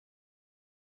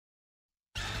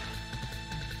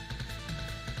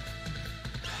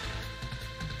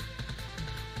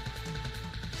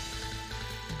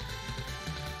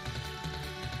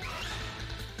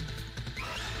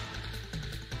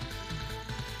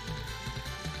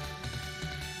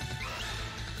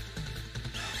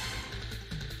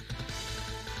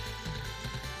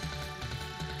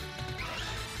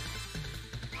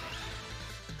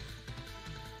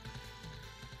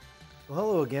Well,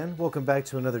 hello again. Welcome back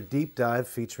to another deep dive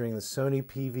featuring the Sony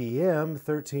PVM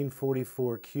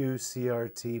 1344Q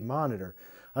CRT monitor.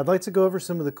 I'd like to go over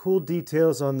some of the cool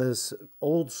details on this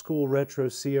old school retro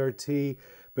CRT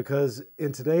because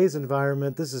in today's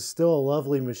environment this is still a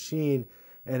lovely machine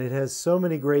and it has so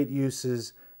many great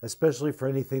uses, especially for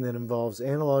anything that involves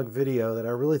analog video, that I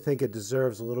really think it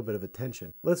deserves a little bit of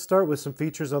attention. Let's start with some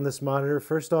features on this monitor.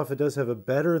 First off, it does have a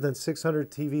better than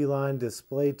 600 TV line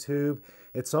display tube.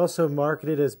 It's also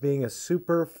marketed as being a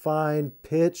super fine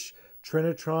pitch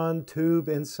Trinitron tube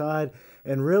inside,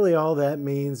 and really all that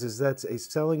means is that's a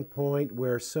selling point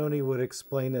where Sony would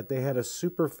explain that they had a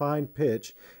super fine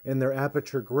pitch in their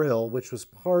aperture grille, which was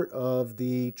part of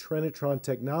the Trinitron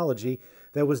technology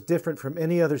that was different from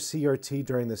any other CRT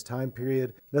during this time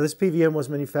period. Now, this PVM was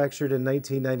manufactured in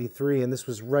 1993, and this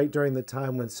was right during the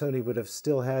time when Sony would have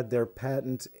still had their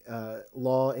patent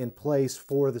law in place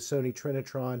for the Sony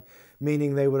Trinitron,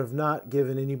 meaning they would have not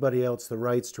given anybody else the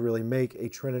rights to really make a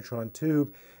Trinitron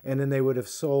tube, and then they would have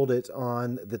sold it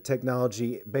on the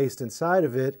technology based inside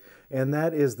of it, and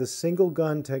that is the single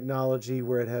gun technology,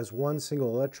 where it has one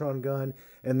single electron gun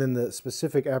and then the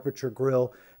specific aperture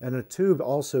grille, and a tube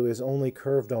also is only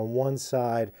curved on one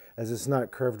side, as it's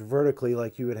not curved vertically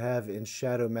like you would have in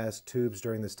shadow mask tubes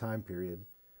during this time period.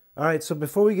 Alright, so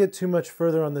before we get too much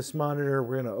further on this monitor,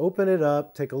 we're going to open it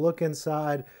up, take a look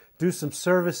inside, do some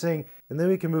servicing, and then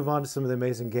we can move on to some of the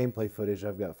amazing gameplay footage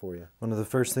I've got for you. One of the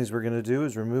first things we're going to do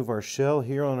is remove our shell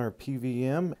here on our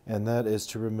PVM, and that is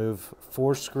to remove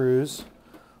 4 screws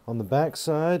on the back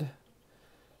side,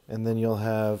 and then you'll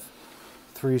have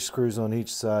 3 screws on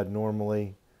each side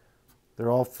normally.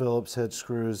 They're all Phillips head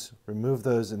screws. Remove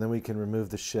those, and then we can remove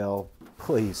the shell.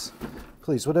 Please,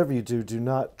 whatever you do, do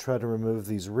not try to remove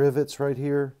these rivets right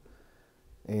here,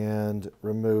 and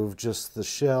remove just the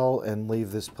shell and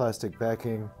leave this plastic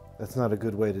backing. That's not a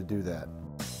good way to do that.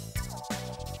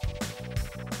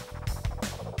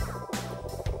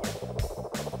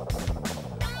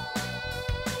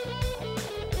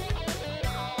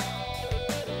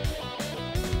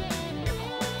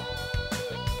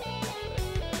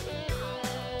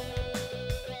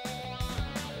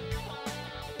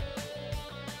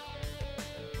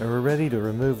 And we're ready to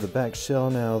remove the back shell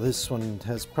now. This one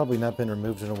has probably not been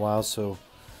removed in a while, so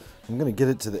I'm going to get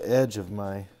it to the edge of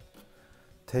my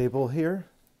table here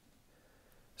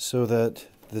so that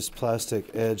this plastic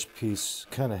edge piece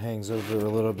kind of hangs over a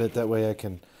little bit. That way I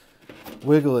can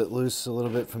wiggle it loose a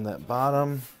little bit from that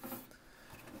bottom.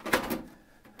 And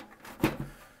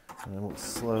then we'll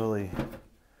slowly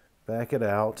back it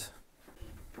out.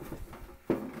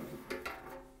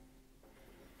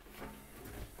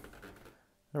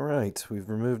 Alright, we've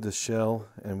removed the shell,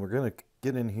 and we're going to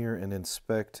get in here and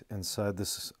inspect inside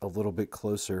this a little bit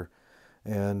closer.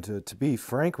 And to be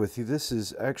frank with you, this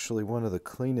is actually one of the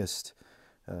cleanest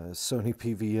Sony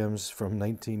PVMs from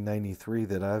 1993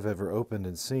 that I've ever opened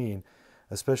and seen,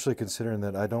 especially considering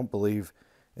that I don't believe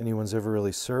anyone's ever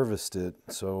really serviced it.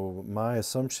 So my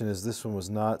assumption is this one was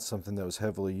not something that was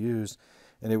heavily used,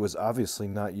 and it was obviously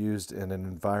not used in an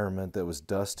environment that was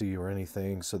dusty or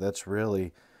anything, so that's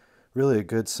really a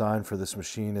good sign for this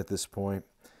machine at this point.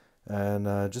 And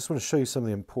I just want to show you some of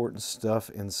the important stuff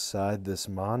inside this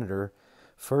monitor.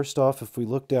 First off, if we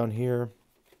look down here,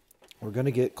 we're going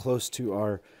to get close to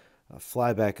our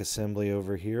flyback assembly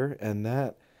over here, and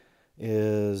that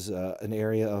is an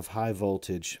area of high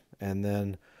voltage. And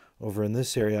then over in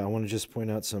this area, I want to just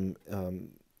point out some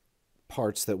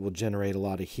parts that will generate a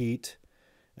lot of heat,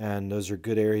 and those are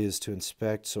good areas to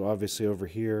inspect. So obviously over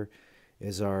here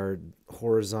is our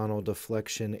horizontal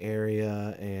deflection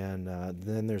area, and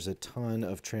then there's a ton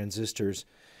of transistors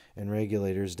and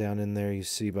regulators down in there. You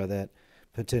see by that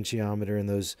potentiometer and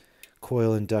those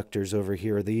coil inductors over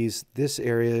here. This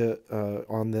area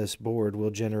on this board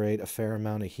will generate a fair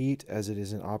amount of heat as it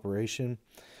is in operation.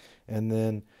 And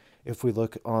then if we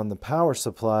look on the power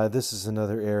supply, this is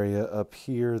another area up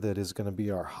here that is going to be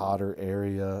our hotter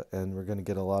area, and we're going to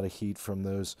get a lot of heat from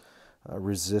those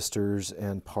resistors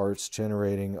and parts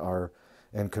generating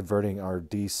and converting our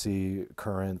DC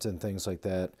current and things like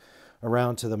that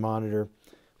around to the monitor.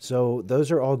 So those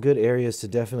are all good areas to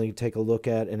definitely take a look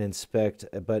at and inspect.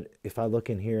 But if I look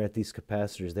in here at these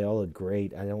capacitors, they all look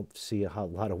great. I don't see a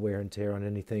lot of wear and tear on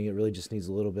anything. It really just needs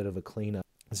a little bit of a cleanup.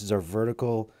 This is our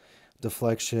vertical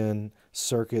deflection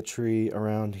circuitry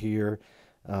around here.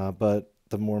 But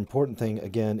the more important thing,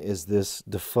 again, is this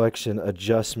deflection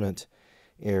adjustment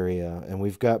area, and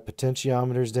we've got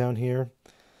potentiometers down here,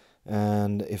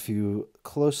 and if you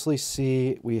closely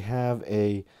see, we have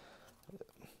a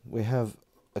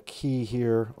key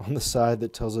here on the side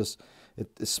that tells us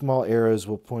Small arrows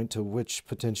will point to which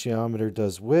potentiometer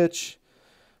does which.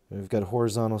 We've got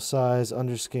horizontal size,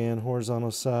 underscan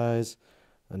horizontal size,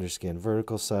 underscan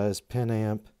vertical size, pin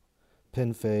amp,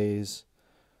 pin phase,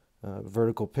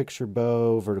 vertical picture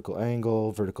bow, vertical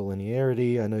angle, vertical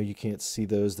linearity. I know you can't see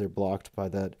those, they're blocked by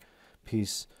that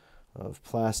piece of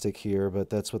plastic here, but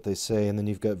that's what they say. And then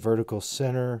you've got vertical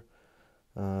center,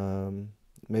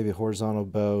 maybe horizontal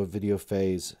bow, video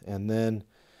phase. And then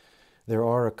there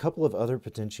are a couple of other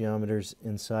potentiometers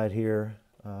inside here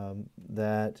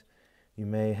that you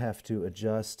may have to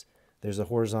adjust. There's a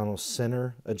horizontal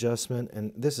center adjustment,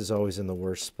 and this is always in the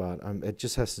worst spot. It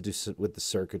just has to do with the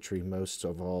circuitry most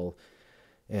of all,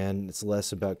 and it's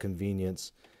less about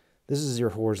convenience. This is your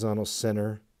horizontal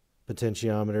center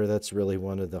potentiometer. That's really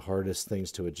one of the hardest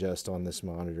things to adjust on this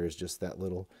monitor, is just that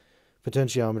little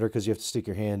potentiometer, because you have to stick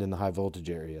your hand in the high voltage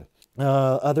area.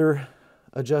 Other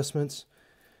adjustments,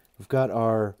 we've got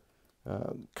our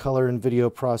color and video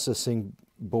processing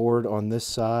board on this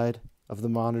side of the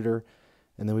monitor,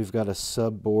 and then we've got a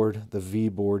sub board, the V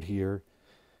board here,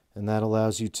 and that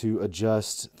allows you to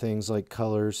adjust things like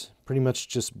colors, pretty much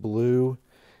just blue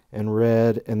and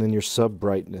red, and then your sub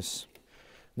brightness.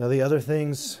 Now the other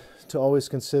things to always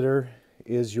consider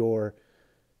is your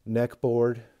neck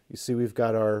board. You see we've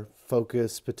got our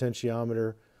focus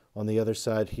potentiometer on the other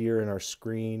side here in our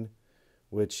screen,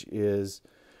 which is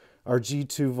our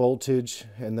G2 voltage,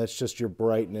 and that's just your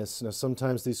brightness. Now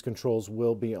sometimes these controls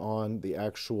will be on the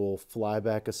actual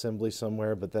flyback assembly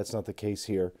somewhere, but that's not the case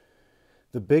here.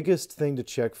 The biggest thing to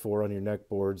check for on your neck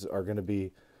boards are going to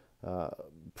be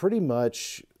pretty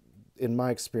much, in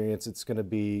my experience, it's going to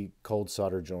be cold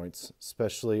solder joints,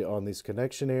 especially on these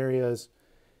connection areas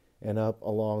and up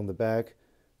along the back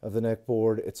of the neck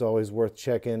board. It's always worth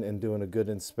checking and doing a good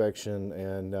inspection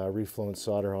and reflowing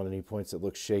solder on any points that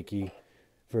look shaky.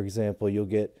 For example, you'll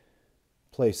get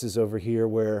places over here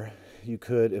where you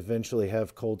could eventually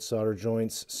have cold solder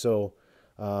joints. So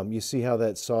you see how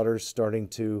that solder's starting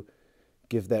to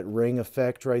give that ring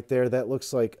effect right there? That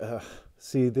looks like,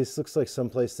 see, this looks like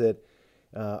someplace that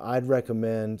I'd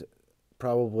recommend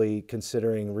probably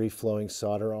considering reflowing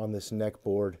solder on this neck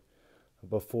board.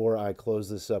 Before I close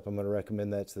this up, I'm going to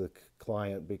recommend that to the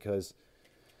client, because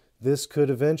this could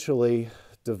eventually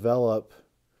develop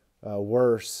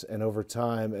worse and over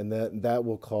time, and that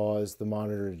will cause the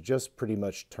monitor to just pretty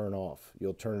much turn off.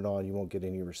 You'll turn it on, you won't get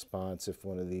any response if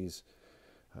one of these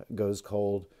goes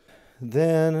cold.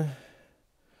 Then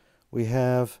we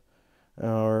have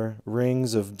our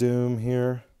rings of doom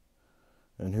here.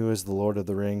 And who is the Lord of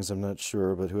the Rings? I'm not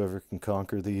sure, but whoever can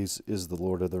conquer these is the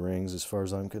Lord of the Rings as far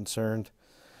as I'm concerned.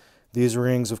 These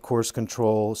rings, of course,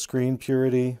 control screen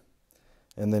purity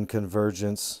and then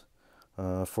convergence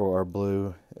for our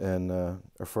blue and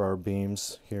or for our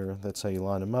beams here. That's how you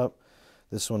line them up.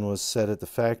 This one was set at the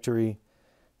factory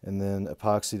and then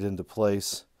epoxied into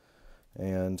place,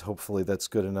 and hopefully that's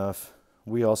good enough.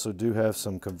 We also do have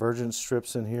some convergence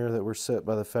strips in here that were set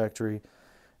by the factory.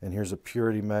 And here's a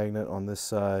purity magnet on this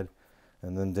side,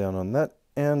 and then down on that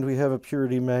end we have a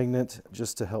purity magnet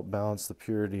just to help balance the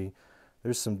purity.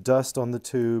 There's some dust on the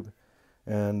tube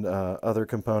and other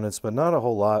components, but not a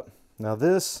whole lot. Now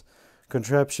this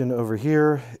contraption over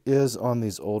here is on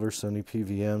these older Sony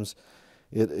PVMs.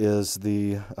 It is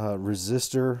the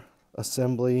resistor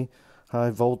assembly, high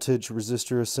voltage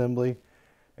resistor assembly.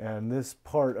 And this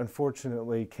part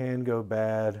unfortunately can go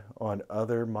bad on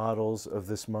other models of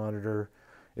this monitor.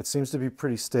 It seems to be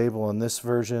pretty stable on this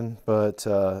version, but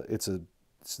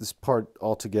this part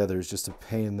altogether is just a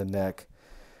pain in the neck.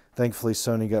 Thankfully,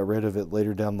 Sony got rid of it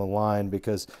later down the line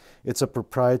because it's a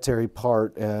proprietary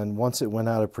part, and once it went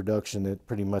out of production, it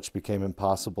pretty much became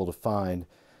impossible to find.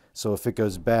 So if it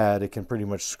goes bad, it can pretty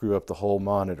much screw up the whole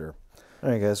monitor.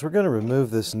 All right, guys, we're going to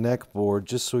remove this neck board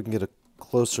just so we can get a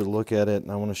closer look at it, and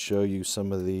I want to show you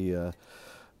some of the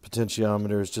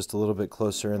potentiometers just a little bit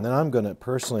closer, and then I'm going to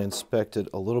personally inspect it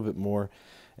a little bit more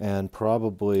and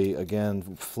probably again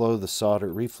reflow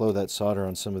that solder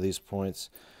on some of these points,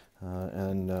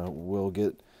 and we'll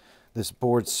get this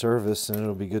board serviced and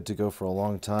it'll be good to go for a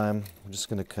long time. I'm just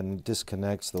going to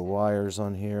disconnect the wires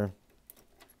on here.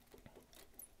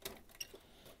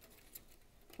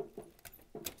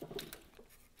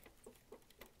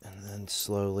 And then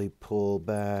slowly pull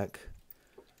back,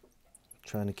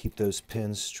 trying to keep those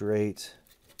pins straight.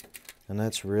 And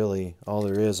that's really all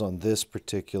there is on this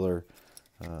particular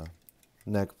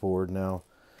neck board. Now,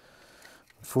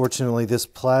 unfortunately, this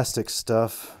plastic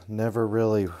stuff never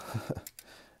really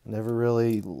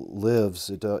lives.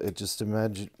 It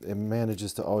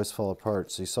manages to always fall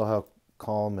apart. So you saw how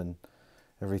calm and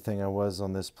everything I was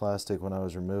on this plastic when I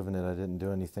was removing it. I didn't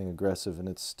do anything aggressive, and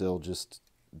it's still just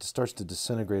starts to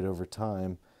disintegrate over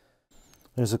time.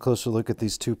 There's a closer look at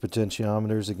these two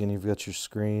potentiometers. Again, you've got your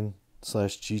screen /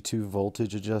 G2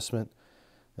 voltage adjustment,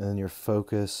 and then your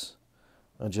focus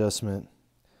adjustment.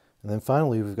 And then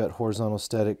finally, we've got horizontal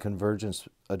static convergence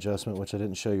adjustment, which I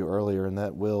didn't show you earlier, and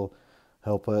that will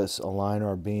help us align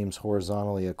our beams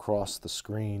horizontally across the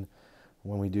screen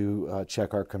when we do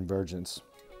check our convergence.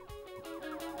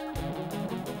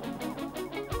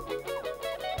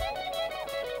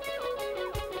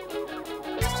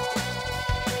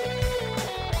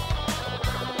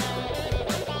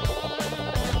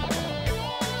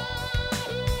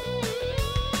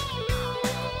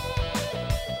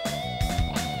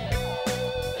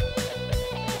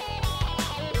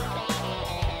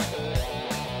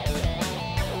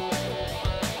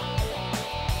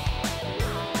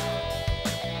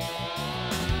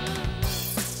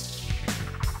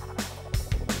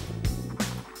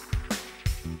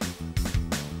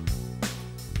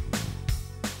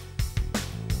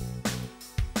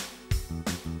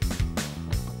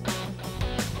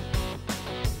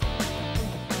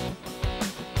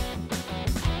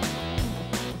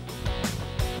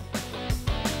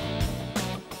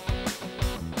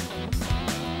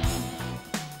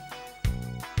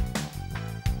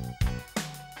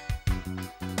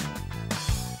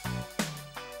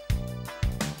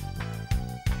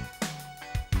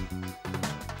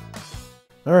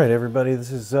 Alright everybody,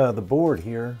 this is the board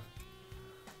here.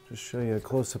 Just show you a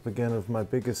close-up again of my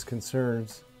biggest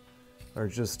concerns are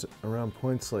just around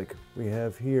points like we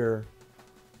have here.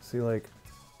 See, like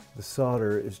the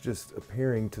solder is just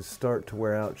appearing to start to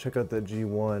wear out. Check out that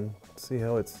G1. See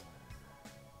how it's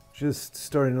just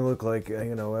starting to look like,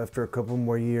 you know, after a couple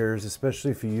more years,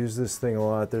 especially if you use this thing a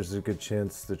lot, there's a good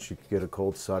chance that you could get a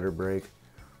cold solder break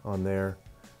on there.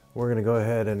 We're going to go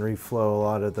ahead and reflow a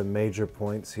lot of the major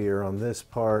points here on this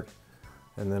part,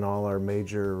 and then all our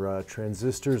major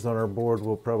transistors on our board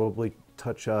we'll probably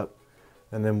touch up,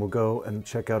 and then we'll go and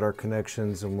check out our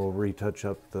connections and we'll retouch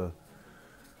up the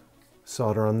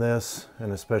solder on this,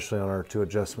 and especially on our two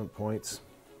adjustment points.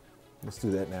 Let's do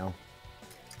that now.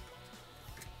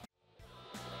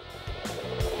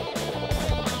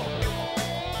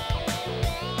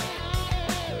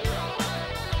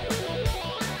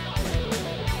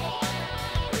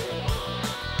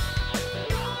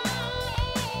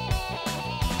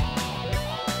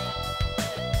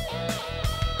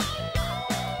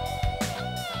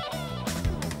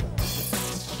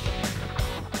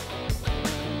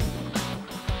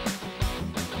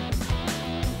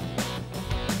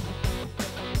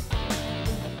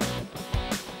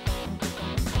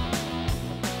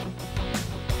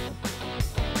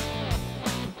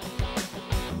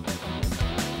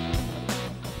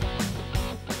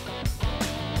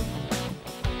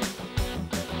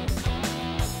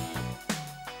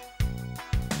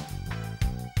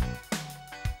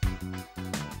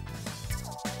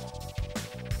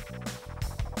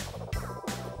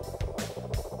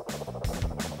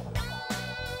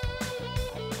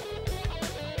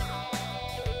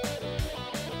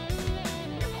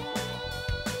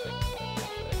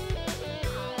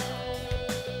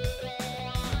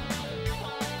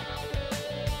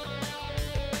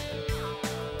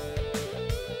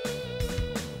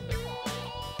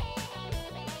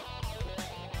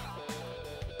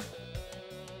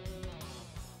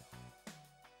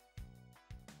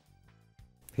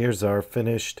 Here's our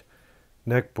finished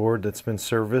neck board that's been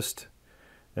serviced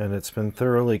and it's been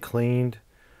thoroughly cleaned.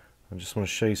 I just want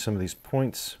to show you some of these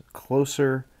points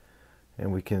closer,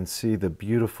 and we can see the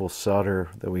beautiful solder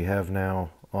that we have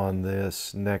now on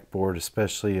this neck board,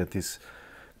 especially at these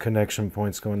connection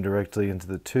points going directly into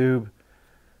the tube,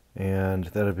 and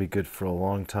that'll be good for a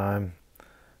long time.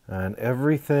 And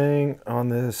everything on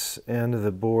this end of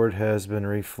the board has been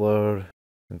reflowed.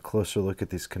 And closer look at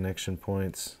these connection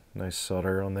points. Nice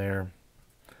solder on there,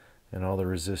 and all the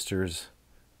resistors,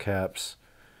 caps,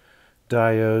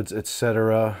 diodes,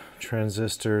 etc.,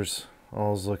 transistors,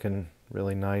 all's looking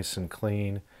really nice and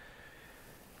clean.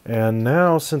 And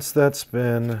now, since that's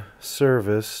been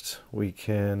serviced, we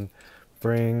can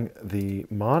bring the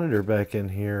monitor back in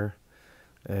here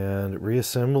and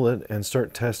reassemble it and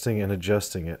start testing and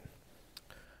adjusting it.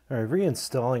 Alright,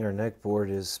 reinstalling our neck board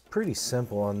is pretty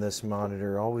simple on this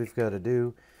monitor. All we've got to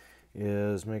do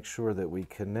is make sure that we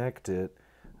connect it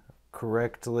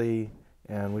correctly,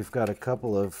 and we've got a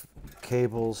couple of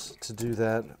cables to do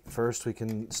that. First, we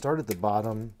can start at the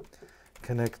bottom,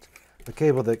 connect the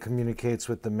cable that communicates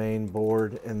with the main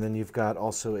board, and then you've got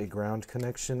also a ground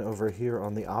connection over here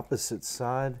on the opposite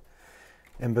side.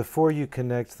 And before you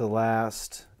connect the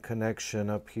last connection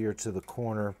up here to the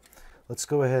corner, let's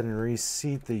go ahead and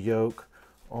reseat the yoke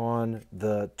on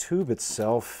the tube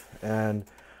itself. And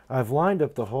I've lined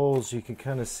up the holes. You can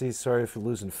kind of see, sorry if you're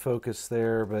losing focus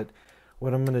there, but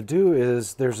what I'm going to do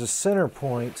is there's a center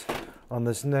point on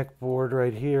this neck board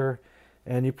right here,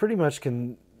 and you pretty much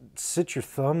can sit your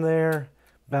thumb there,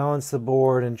 balance the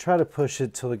board, and try to push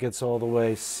it till it gets all the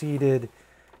way seated,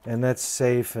 and that's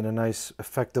safe and a nice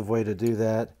effective way to do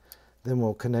that. Then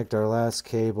we'll connect our last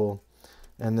cable,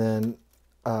 and then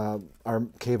our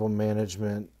cable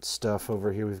management stuff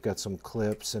over here. We've got some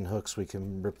clips and hooks we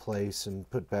can replace and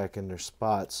put back in their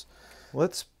spots.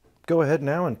 Let's go ahead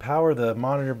now and power the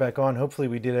monitor back on. Hopefully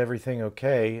we did everything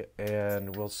okay,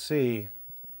 and we'll see.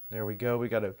 There we go. We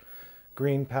got a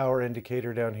green power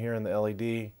indicator down here in the LED.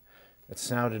 It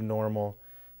sounded normal,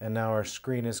 and now our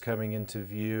screen is coming into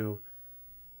view,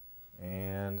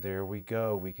 and there we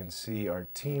go. We can see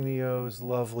Artemio's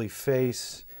lovely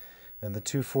face and the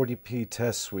 240p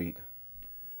test suite.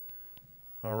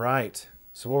 All right,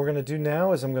 so what we're going to do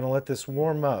now is I'm going to let this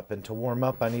warm up, and to warm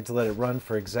up I need to let it run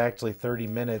for exactly 30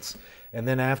 minutes, and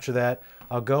then after that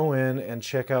I'll go in and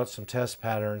check out some test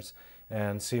patterns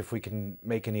and see if we can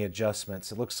make any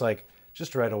adjustments. It looks like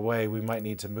just right away we might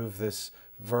need to move this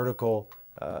vertical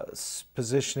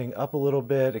positioning up a little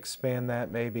bit, expand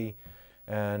that maybe,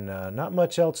 and not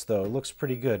much else though. It looks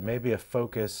pretty good. Maybe a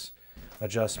focus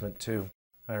adjustment too.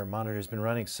 Our monitor has been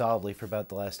running solidly for about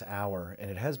the last hour,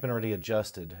 and it has been already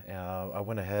adjusted. I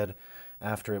went ahead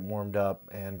after it warmed up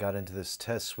and got into this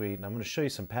test suite, and I'm going to show you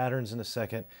some patterns in a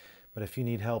second, but if you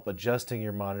need help adjusting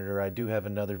your monitor, I do have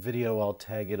another video. I'll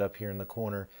tag it up here in the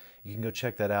corner. You can go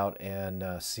check that out and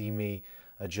see me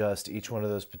adjust each one of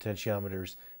those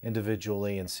potentiometers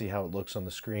individually and see how it looks on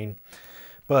the screen.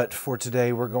 But for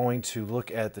today, we're going to look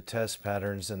at the test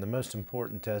patterns, and the most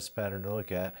important test pattern to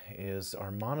look at is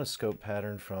our monoscope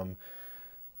pattern from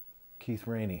Keith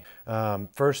Rainey.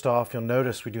 First off, you'll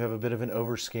notice we do have a bit of an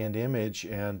overscanned image,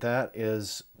 and that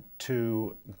is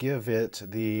to give it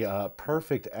the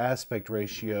perfect aspect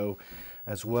ratio,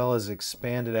 as well as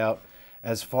expand it out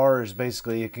as far as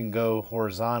basically it can go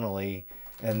horizontally,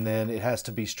 and then it has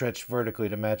to be stretched vertically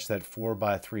to match that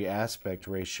 4:3 aspect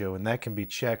ratio, and that can be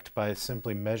checked by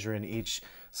simply measuring each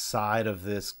side of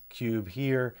this cube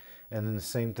here, and then the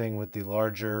same thing with the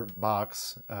larger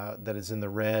box that is in the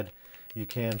red. You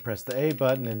can press the A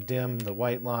button and dim the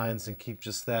white lines and keep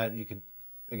just that. You can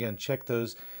again check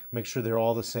those, make sure they're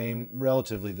all the same,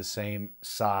 relatively the same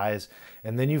size,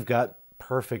 and then you've got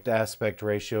perfect aspect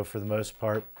ratio for the most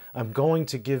part. I'm going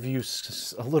to give you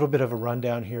a little bit of a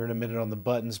rundown here in a minute on the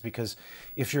buttons, because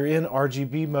if you're in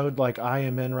RGB mode like I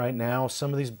am in right now,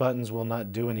 some of these buttons will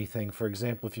not do anything. For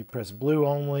example, if you press blue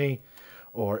only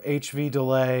or HV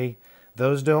delay,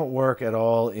 those don't work at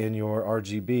all in your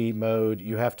RGB mode.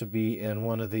 You have to be in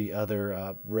one of the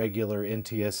other regular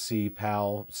NTSC,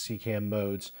 PAL, CCAM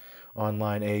modes on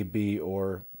line A, B,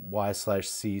 or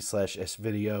Y/C/S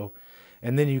video.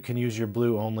 And then you can use your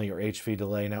blue only or HV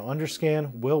delay. Now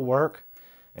underscan will work,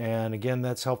 and again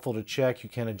that's helpful to check. You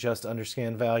can adjust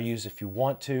underscan values if you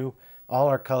want to. All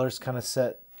our colors kind of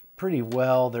set pretty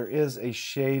well. There is a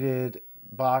shaded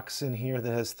box in here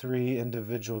that has 3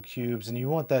 individual cubes, and you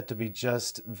want that to be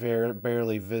just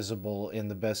barely visible in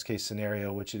the best case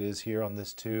scenario, which it is here on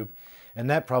this tube, and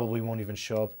that probably won't even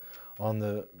show up on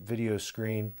the video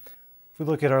screen. If we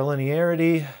look at our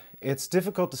linearity, it's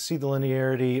difficult to see the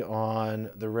linearity on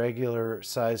the regular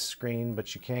size screen,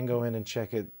 but you can go in and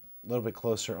check it a little bit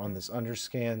closer on this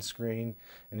underscan screen,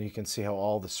 and you can see how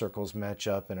all the circles match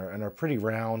up and are pretty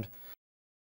round.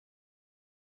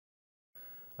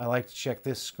 I like to check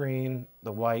this screen,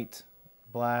 the white,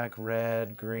 black,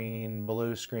 red, green,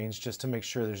 blue screens, just to make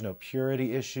sure there's no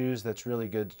purity issues. That's really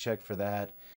good to check for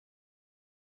that.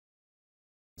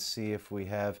 See if we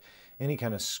have any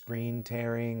kind of screen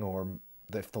tearing, or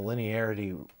if the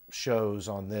linearity shows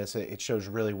on this. It shows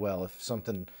really well. If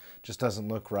something just doesn't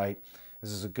look right,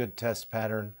 this is a good test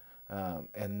pattern,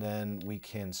 and then we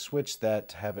can switch that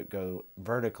to have it go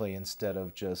vertically instead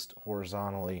of just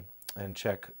horizontally, and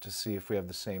check to see if we have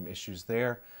the same issues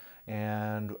there.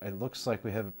 And it looks like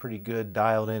we have a pretty good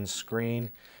dialed in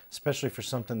screen, especially for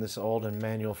something this old and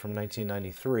manual from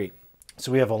 1993.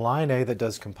 So we have a line A that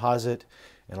does composite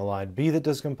and a line B that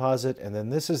does composite, and then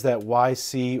this is that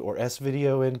YC or S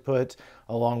video input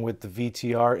along with the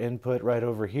VTR input right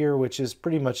over here, which is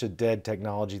pretty much a dead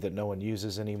technology that no one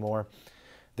uses anymore.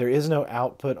 There is no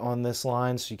output on this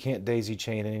line, so you can't daisy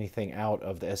chain anything out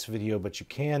of the S video, but you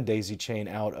can daisy chain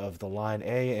out of the line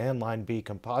A and line B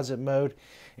composite mode,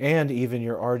 and even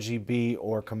your RGB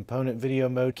or component video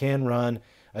mode can run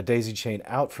a daisy chain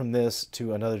out from this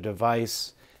to another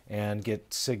device and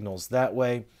get signals that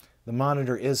way. The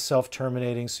monitor is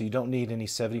self-terminating, so you don't need any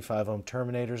 75 ohm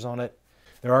terminators on it.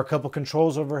 There are a couple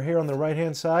controls over here on the right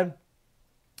hand side,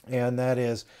 and that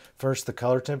is first the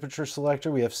color temperature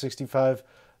selector. We have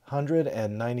 6500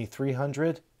 and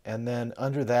 9300, and then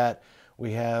under that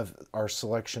we have our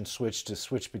selection switch to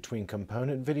switch between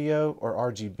component video or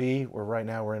RGB, where right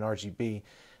now we're in RGB.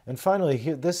 And finally,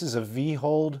 here, this is a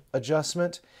V-hold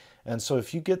adjustment. And so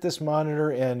if you get this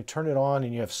monitor and turn it on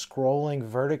and you have scrolling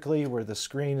vertically, where the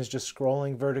screen is just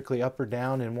scrolling vertically up or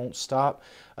down and won't stop,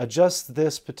 adjust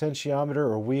this potentiometer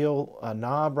or wheel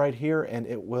knob right here and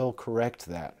it will correct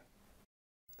that.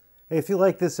 Hey, if you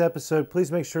like this episode,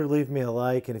 please make sure to leave me a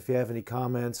like, and if you have any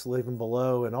comments, leave them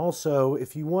below. And also,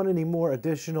 if you want any more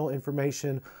additional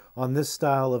information on this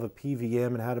style of a PVM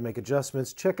and how to make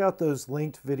adjustments, check out those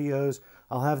linked videos.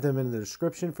 I'll have them in the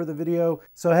description for the video.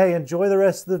 So hey, enjoy the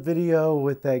rest of the video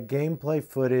with that gameplay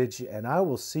footage, and I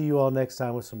will see you all next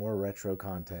time with some more retro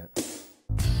content.